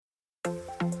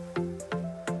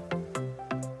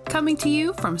Coming to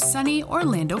you from sunny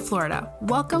Orlando, Florida.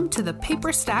 Welcome to the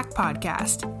Paper Stack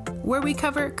Podcast, where we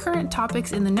cover current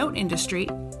topics in the note industry,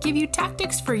 give you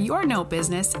tactics for your note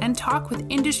business, and talk with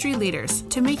industry leaders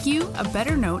to make you a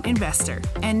better note investor.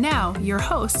 And now, your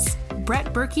hosts,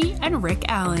 Brett Berkey and Rick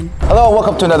Allen. Hello, and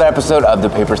welcome to another episode of the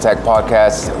Paper Stack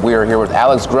Podcast. We are here with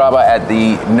Alex Graba at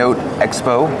the Note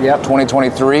Expo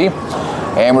 2023,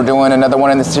 and we're doing another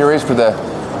one in the series for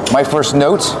My First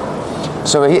Note.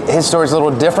 So his story's a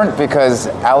little different because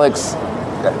Alex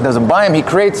doesn't buy them, he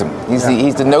creates them. He's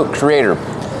the note creator.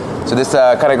 So this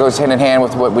kind of goes hand in hand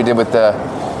with what we did with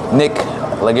Nick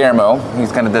Laguermo.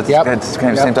 He's kind of does kind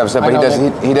of the same type of stuff, but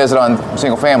he does it on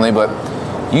single family, but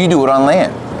you do it on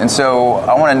land. And so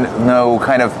I want to know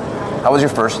kind of how was your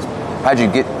first? How'd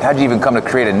you even come to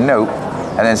create a note?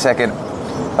 And then second,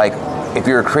 like if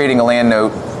you're creating a land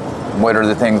note, what are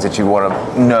the things that you want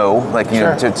to know, like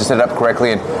know, to set it up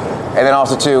correctly? And then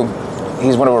also too,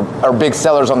 he's one of our big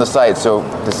sellers on the site. So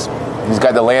he's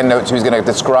got the land notes. So he's going to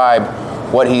describe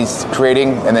what he's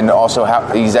creating, and then also how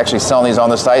he's actually selling these on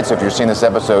the site. So if you're seeing this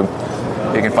episode,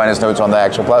 you can find his notes on the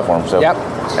actual platform. So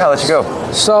I'll let you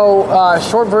go. So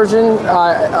short version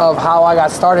of how I got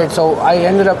started. So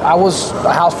I was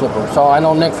a house flipper. So I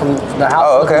know Nick from the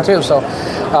house flipping too. So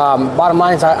bottom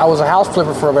line is I was a house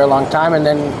flipper for a very long time, and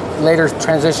then later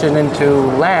transitioned into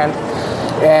land.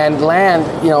 And land,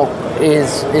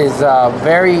 is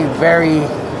very, very,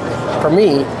 for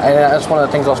me, and that's one of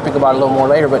the things I'll speak about a little more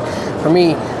later, but for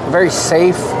me, a very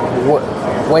safe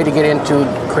way to get into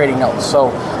creating notes.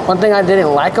 So one thing I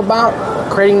didn't like about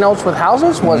creating notes with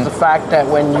houses was the fact that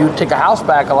when you take a house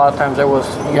back, a lot of times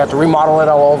you have to remodel it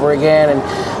all over again.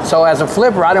 And so as a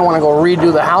flipper, I didn't want to go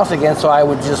redo the house again, so I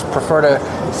would just prefer to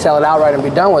sell it outright and be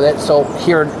done with it. So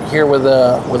here with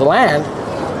the land,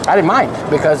 I didn't mind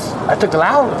because I took the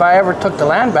land. If I ever took the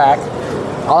land back,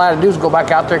 all I had to do is go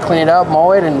back out there, clean it up,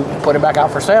 mow it, and put it back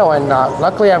out for sale. And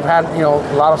luckily, I've had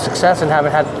a lot of success and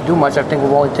haven't had to do much. I think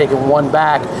we've only taken one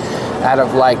back out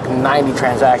of like 90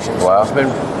 transactions. Wow, so it's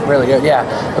been really good. Yeah,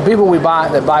 the people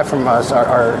that buy from us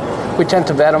we tend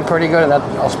to vet them pretty good, and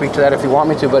I'll speak to that if you want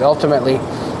me to. But ultimately,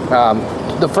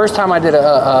 the first time I did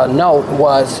a note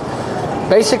was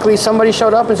basically somebody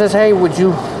showed up and says, "Hey, would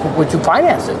you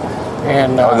finance it?"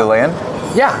 And the land?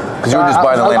 Yeah. Because you were just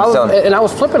buying the land and selling it. And I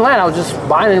was flipping land. I was just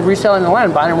buying and reselling the land,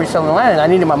 and I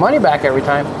needed my money back every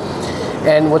time.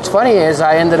 And what's funny is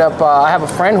I ended up, I have a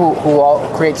friend who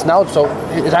creates notes, so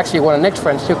it's actually one of Nick's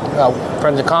friends too,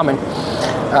 friends in common.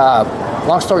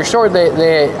 Long story short,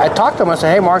 I talked to him. I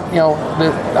said, "Hey, Mark,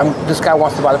 this guy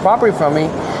wants to buy the property from me,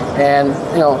 and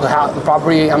the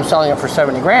property I'm selling it for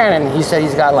 $70,000, and he said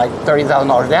he's got like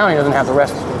 $30,000 down. He doesn't have the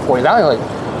rest $40,000.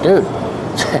 Like, dude,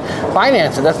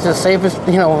 finance it. That's the safest.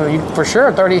 For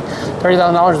sure,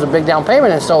 $30,000 is a big down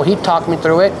payment." And so he talked me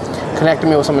through it, connected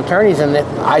me with some attorneys, and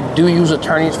I do use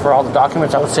attorneys for all the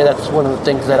documents. I would say that's one of the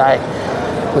things that I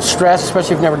would stress,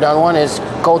 especially if you've never done one, is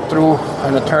go through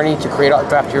an attorney to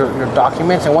draft your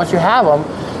documents. And once you have them,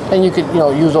 then you could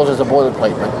use those as a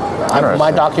boilerplate. But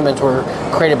my documents were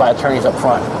created by attorneys up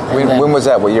front. When was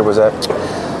that? What year was that?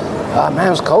 Man, it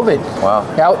was COVID. Wow.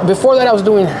 Yeah, before that, I was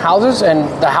doing houses, and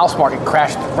the house market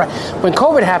crashed. When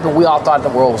COVID happened, we all thought the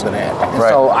world was going to end. And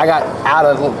so I got out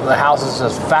of the houses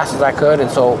as fast as I could,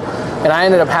 and I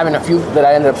ended up having a few that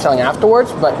I ended up selling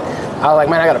afterwards. But I was like,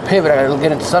 man, I got to pivot. I got to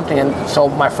get into something. And so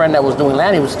my friend that was doing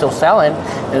land, he was still selling,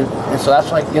 and so that's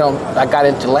like I got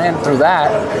into land through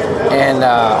that, and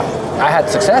I had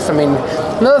success. I mean,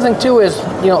 another thing too is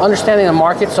understanding the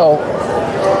market. So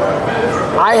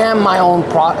I am my own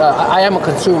I am a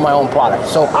consumer of my own product.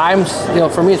 So I'm,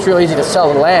 for me, it's real easy to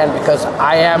sell the land because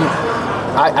I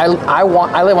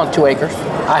live on 2 acres.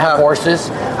 I have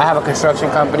horses. I have a construction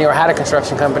company, or had a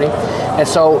construction company, and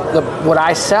so what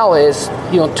I sell is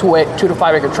 2 to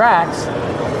 5 acre tracts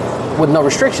with no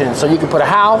restrictions. So you can put a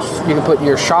house, you can put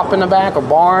your shop in the back or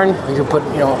barn. You can put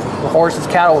horses,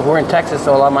 cattle. We're in Texas,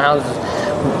 so a lot of my houses,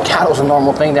 cattle's a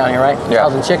normal thing down here, right? Yeah.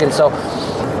 Cows and chickens. So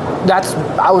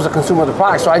I was a consumer of the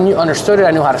product, so I understood it,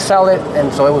 I knew how to sell it,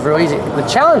 and so it was real easy. The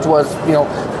challenge was,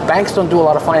 banks don't do a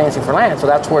lot of financing for land, so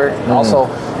that's where also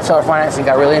seller financing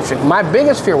got really interesting. My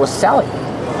biggest fear was selling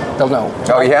the note.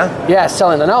 Oh, yeah? Yeah,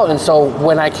 selling the note, and so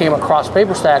when I came across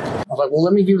PaperStack, I was like, well,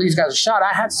 let me give these guys a shot.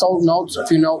 I had sold a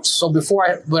few notes, so before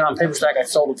I went on PaperStack, I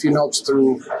sold a few notes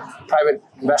through private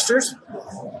investors,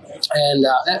 and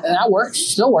that works,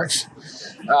 still works.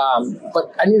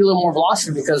 But I need a little more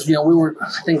velocity because, we were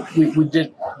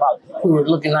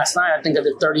looking last night, I think I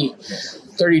did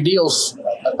 30 deals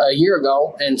a year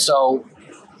ago. And so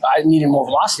I needed more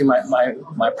velocity. My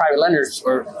private lenders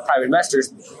or private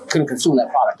investors couldn't consume that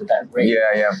product at that rate.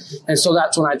 Yeah. And so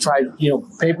that's when I tried,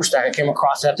 PaperStack. I came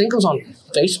across it. I think it was on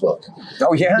Facebook.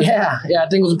 Oh, yeah? Yeah. I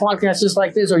think it was a podcast just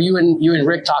like this, or you and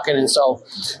Rick talking. And so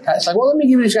it's like, well, let me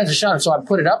give these guys a shot. And so I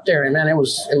put it up there, and man, it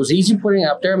was easy putting it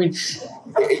up there. I mean,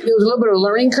 it was a little bit of a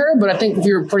learning curve, but I think if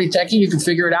you're pretty techie, you can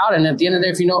figure it out. And at the end of the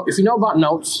day, if you know about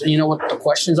notes, and you know what the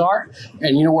questions are,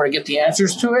 and you know where to get the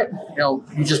answers to it,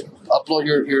 you just upload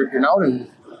your note and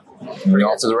you're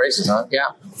off to the races, huh?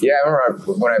 Yeah. Yeah, I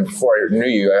remember before I knew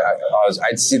you,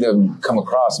 I'd see them come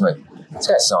across. I'm like, this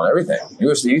guy's selling everything.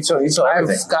 You sell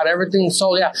everything. I've got everything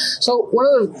sold. Yeah. So one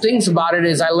of the things about it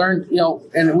is I learned,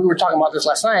 and we were talking about this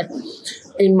last night.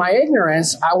 In my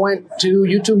ignorance, I went to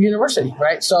YouTube University,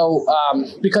 right? So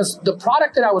because the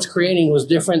product that I was creating was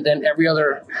different than every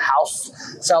other house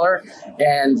seller,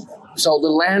 and so the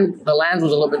land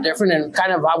was a little bit different, and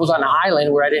kind of I was on an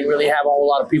island where I didn't really have a whole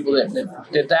lot of people that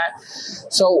did that.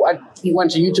 So I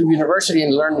went to YouTube University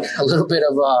and learned a little bit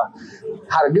of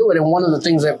how to do it. And one of the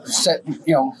things that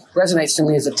resonates to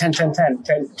me is the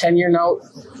 10-year note.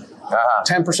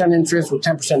 10% interest with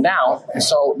 10% down. And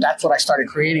so that's what I started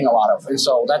creating a lot of. And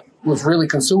so that was really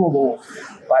consumable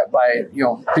by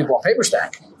people on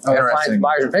PaperStack.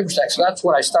 Buyers on PaperStack. So that's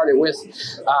what I started with.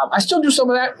 I still do some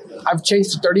of that. I've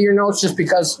changed to 30-year notes just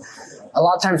because a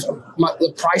lot of times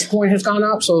the price point has gone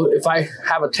up. So if I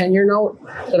have a 10-year note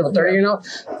instead of a 30-year note,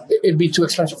 it'd be too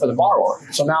expensive for the borrower.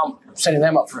 So now I'm setting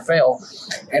them up for fail.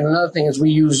 And another thing is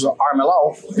we use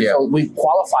RMLO. Yeah. So we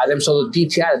qualify them. So the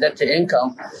DTI, the debt to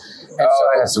income. And so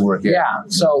that has to work. Yeah.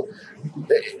 So,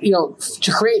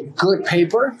 to create good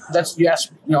paper,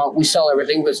 we sell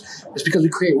everything, but it's because we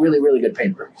create really, really good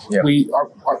paper. Yeah.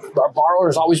 Our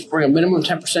borrowers always bring a minimum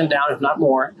 10% down, if not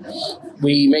more.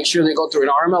 We make sure they go through an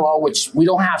RMLO, which we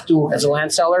don't have to as a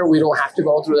land seller. We don't have to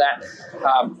go through that.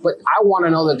 But I want to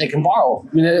know that they can borrow.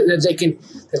 I mean,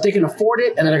 that they can afford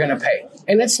it and they're going to pay.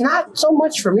 And it's not so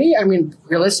much for me. I mean,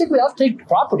 realistically, I'll take the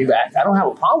property back. I don't have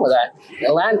a problem with that.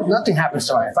 The land, nothing happens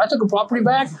to it. If I took a property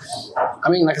back, I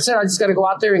mean, like I said, I just got to go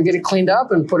out there and get it cleaned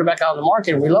up and put it back out on the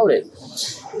market and reload it.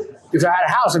 If I had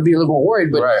a house, I'd be a little more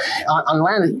worried. But on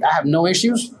land, I have no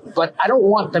issues. But I don't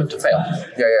want them to fail.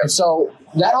 Yeah. And so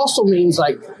that also means,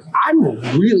 like, I'm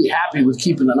really happy with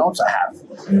keeping the notes I have.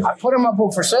 I put them up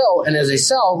for sale, and as they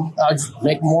sell, I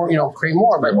make more, create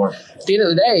more. But at the end of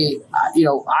the day,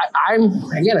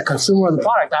 I'm, again, a consumer of the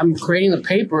product. I'm creating the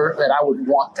paper that I would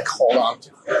want to hold on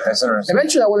to. That's interesting.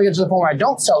 Eventually, I want to get to the point where I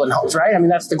don't sell the notes, right? I mean,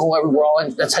 that's the goal everywhere.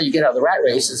 And that's how you get out of the rat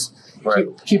race is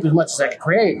keep as much as I can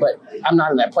create, but I'm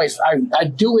not in that place. I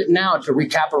do it now to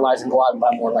recapitalize and go out and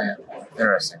buy more land.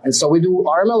 Interesting. And so we do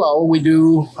RMLO, we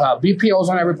do BPOs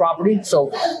on every property.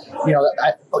 So,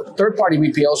 third-party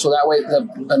BPO, so that way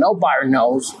the note buyer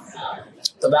knows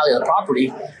the value of the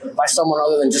property by someone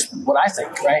other than just what I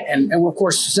think, right? And of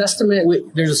course, there's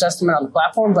a estimate on the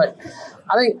platform, but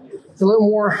I think it's a little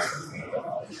more.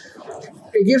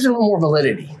 It gives it a little more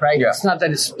validity, right? Yeah. It's not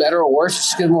that it's better or worse. It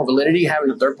just gives more validity having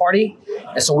a third party.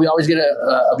 And so we always get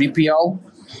a BPO.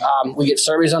 We get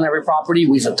surveys on every property.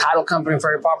 We use a title company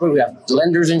for every property. We have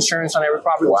lender's insurance on every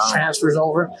property, which transfers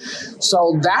over.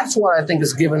 So that's what I think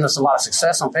has given us a lot of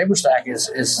success on PaperStack is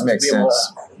to be able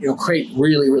to create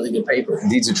really, really good paper.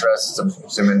 Deeds of trust,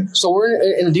 assuming. So we're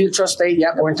in a deed of trust state.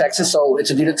 Yeah, we're in Texas, so it's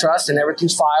a deed of trust and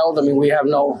everything's filed. I mean, we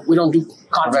don't do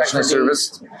contracts for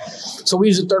service. So we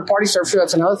use a third-party servicer.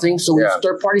 That's another thing. So we use a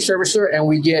third-party servicer, and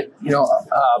we get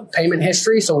payment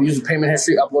history. So we use the payment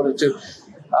history uploaded to.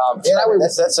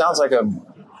 That sounds like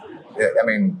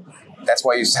that's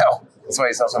why you sell. That's why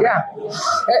you sell something. Yeah.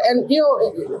 And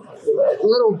a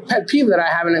little pet peeve that I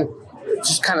have, and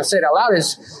just kind of say it out loud,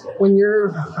 is when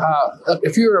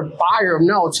if you're a buyer of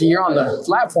notes and you're on the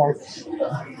platform,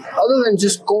 other than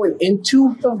just going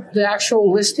into the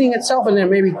actual listing itself and then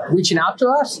maybe reaching out to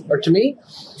us or to me,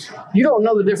 you don't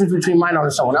know the difference between my note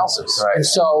and someone else's. Right. And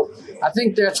so I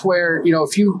think that's where,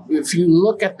 if you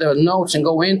look at the notes and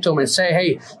go into them and say,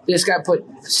 hey, this guy put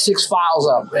 6 files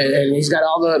up and he's got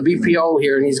all the BPO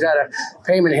here and he's got a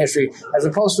payment history, as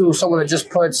opposed to someone that just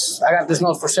puts, I got this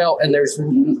note for sale and there's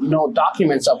no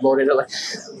documents uploaded. I'm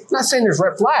not saying there's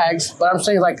red flags, but I'm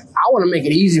saying, like, I want to make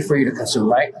it easy for you to consume,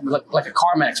 right? Like a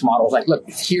CarMax model. It's like, look,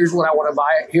 here's what I want to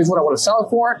buy. Here's what I want to sell it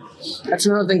for. That's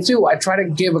another thing, too. I try to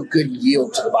give a good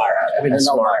yield to the buyer. The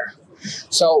note buyer.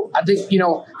 So I think,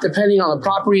 depending on the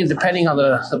property and depending on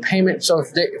the payment. So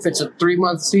if it's a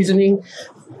 3-month seasoning,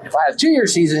 if I had a 2-year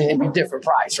seasoning, it'd be a different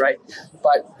price, right?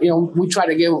 But, we try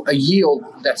to give a yield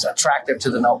that's attractive to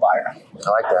the note buyer. I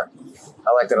like that.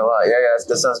 I like that a lot. Yeah,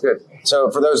 that sounds good. So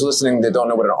for those listening that don't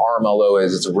know what an RMLO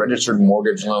is, it's a registered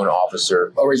mortgage loan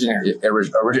officer. Originator. Is it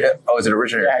originator? Yeah, it's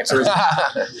originator. I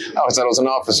thought it was an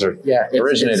officer. Yeah.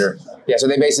 Originator. Yeah, so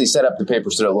they basically set up the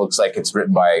paper so that it looks like it's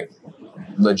written by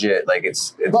legit, like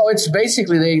it's well, it's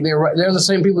basically they're the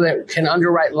same people that can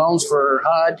underwrite loans for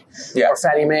HUD or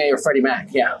Fannie Mae or Freddie Mac.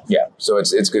 Yeah. So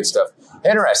it's good stuff.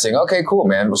 Interesting. Okay, cool,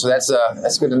 man. So that's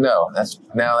good to know. That's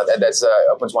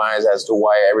opens my eyes as to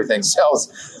why everything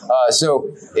sells.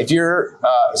 So if you're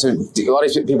so a lot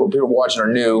of people watching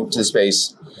are new to the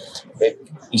space.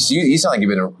 You sound like you've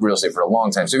been in real estate for a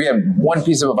long time. So if you have one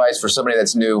piece of advice for somebody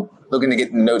that's new, looking to get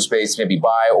in the note space, maybe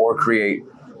buy or create,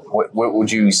 what would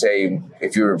you say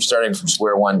if you're starting from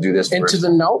square one? Do this into first?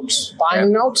 The notes,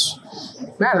 buying notes,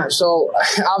 man. So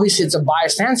obviously it's a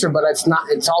biased answer, but it's not.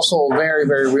 It's also a very,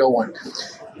 very real one.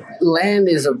 Land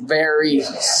is a very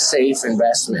safe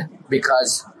investment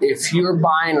because if you're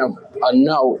buying a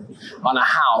note on a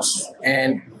house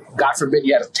and God forbid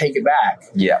you have to take it back,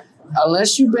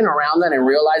 unless you've been around that and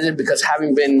realize it, because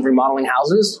having been remodeling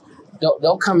houses,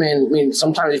 they'll come in. I mean,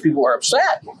 sometimes these people are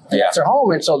upset. It's their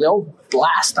home, and so they'll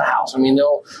blast the house. I mean,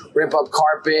 they'll rip up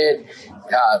carpet,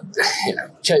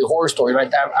 tell you horror stories.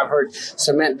 Right? I've heard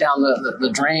cement down the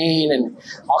drain and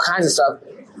all kinds of stuff.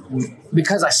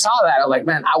 Because I saw that, I was like,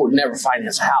 man, I would never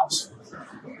finance a house.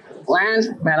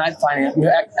 Land, man, I'd finance.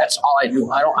 That's all I do.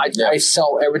 I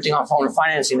sell everything on phone and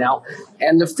financing now.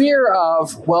 And the fear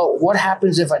of, well, what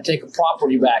happens if I take a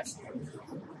property back?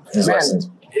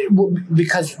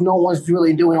 Because no one's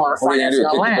really doing on financing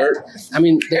on land. I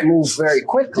mean, they move very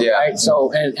quickly, right?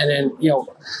 So, and then,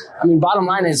 bottom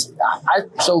line is,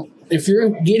 so if you're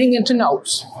getting into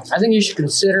notes, I think you should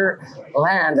consider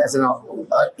land as an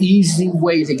easy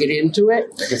way to get into it.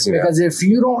 Because if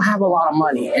you don't have a lot of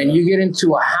money and you get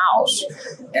into a house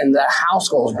and the house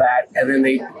goes bad and then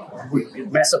they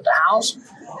mess up the house,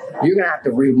 you're going to have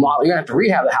to remodel. You're going to have to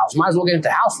rehab the house. Might as well get into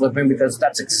house flipping because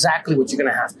that's exactly what you're going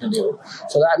to have to do.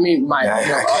 So that means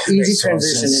easy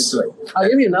transition into it. I'll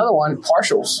give you another one,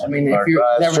 partials. I mean, if you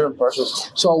never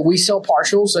partials. So we sell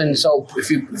partials, and so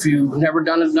if you've never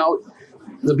done a note,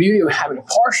 the beauty of having a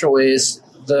partial is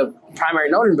the primary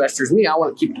note investor is me. I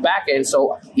want to keep the back end.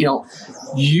 So, you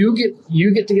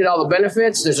get to get all the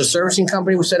benefits. There's a servicing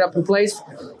company we set up in place.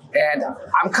 And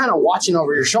I'm kind of watching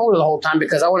over your shoulder the whole time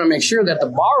because I want to make sure that the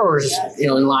borrower's, in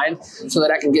line so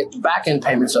that I can get the back end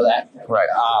payments of that. Right.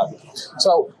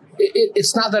 So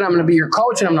it's not that I'm going to be your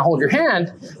coach and I'm going to hold your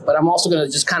hand, but I'm also going to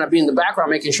just kind of be in the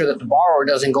background making sure that the borrower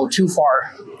doesn't go too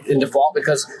far in default,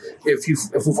 because if we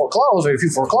foreclose,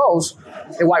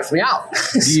 it wipes me out.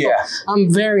 So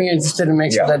I'm very interested in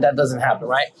making sure that doesn't happen,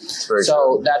 right?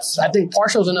 I think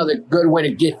partial is another good way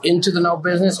to get into the note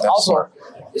business. That's also smart.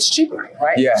 It's cheaper,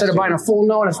 right? Yeah, instead of buying a full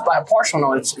note, it's buy a partial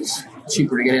note. It's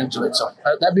cheaper to get into it. So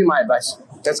that'd be my advice.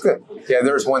 That's good. Yeah,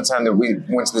 there was one time that we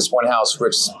went to this one house.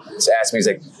 Rich asked me, he's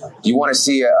like, "Do you want to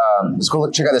see? Let's go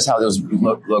check out this house." It was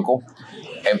local,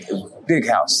 and big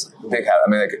house. I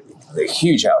mean, like a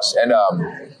huge house. And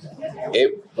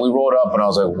we rolled up, and I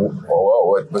was like,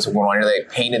 "Whoa, what's going on here?" They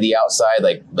painted the outside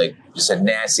like just a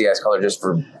nasty ass color just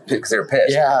because they were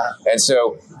pissed. Yeah.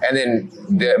 And then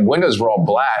the windows were all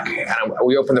black. And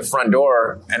we opened the front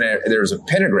door, and there was a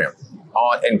pentagram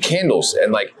and candles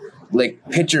and like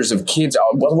pictures of kids.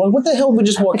 What the hell did we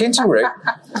just walk into, Rick?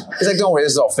 He's like, "Don't worry,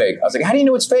 this is all fake." I was like, "How do you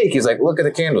know it's fake?" He's like, "Look at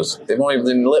the candles. They've only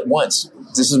been lit once.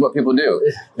 This is what people do."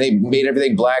 They made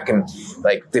everything black, and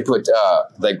they put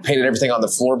painted everything on the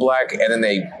floor black, and then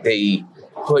they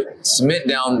put cement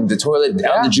down the toilet,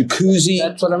 down the jacuzzi.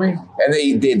 That's what I mean. And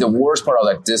they the worst part, I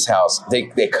was like, this house,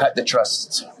 they cut the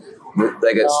trusses.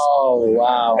 Oh,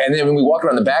 wow. And then when we walked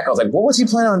around the back, I was like, what was he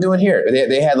planning on doing here?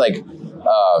 They had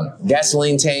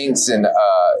gasoline tanks, and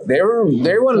they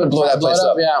wanted to blow that place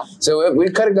up. Yeah. So we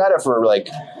could have got it for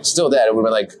still that. It would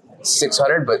have been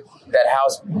 $600, but that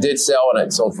house did sell, and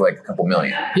it sold for a couple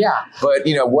million. Yeah. But,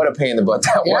 what a pain in the butt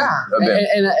that one.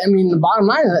 And I mean, the bottom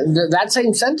line, that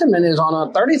same sentiment is on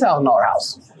a $30,000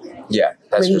 house. Yeah,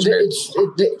 that's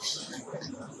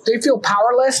they feel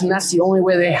powerless, and that's the only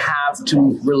way they have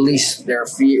to release their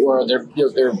fear or their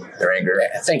anger.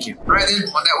 Thank you. All right, then.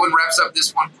 Well, that one wraps up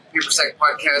this one Paper Stack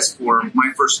podcast for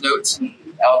My First Notes.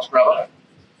 Alex Bravo.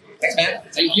 Thanks, man.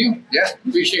 Thank you. Yeah.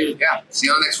 Appreciate it. Yeah. See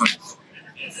you on the next one.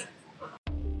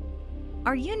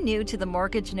 Are you new to the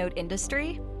mortgage note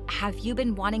industry? Have you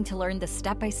been wanting to learn the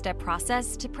step-by-step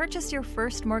process to purchase your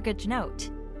first mortgage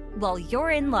note? Well, you're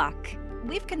in luck.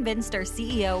 We've convinced our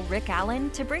CEO, Rick Allen,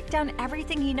 to break down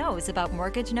everything he knows about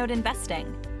mortgage note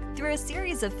investing. Through a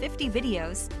series of 50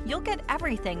 videos, you'll get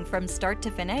everything from start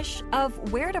to finish of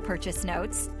where to purchase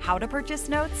notes, how to purchase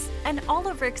notes, and all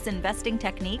of Rick's investing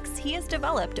techniques he has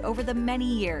developed over the many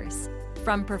years.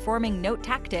 From performing note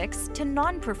tactics to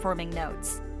non-performing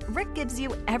notes, Rick gives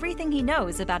you everything he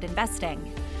knows about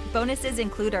investing. Bonuses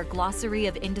include our glossary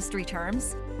of industry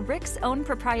terms, Rick's own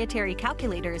proprietary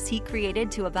calculators he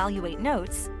created to evaluate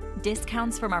notes,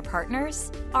 discounts from our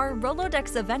partners, our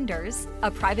Rolodex of vendors,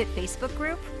 a private Facebook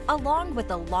group, along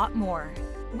with a lot more.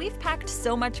 We've packed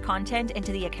so much content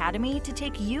into the Academy to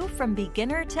take you from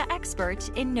beginner to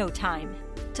expert in no time.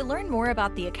 To learn more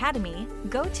about the Academy,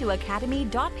 go to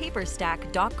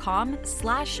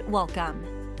academy.paperstack.com/welcome.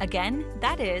 Again,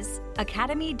 that is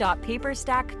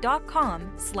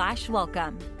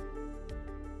academy.paperstack.com/welcome.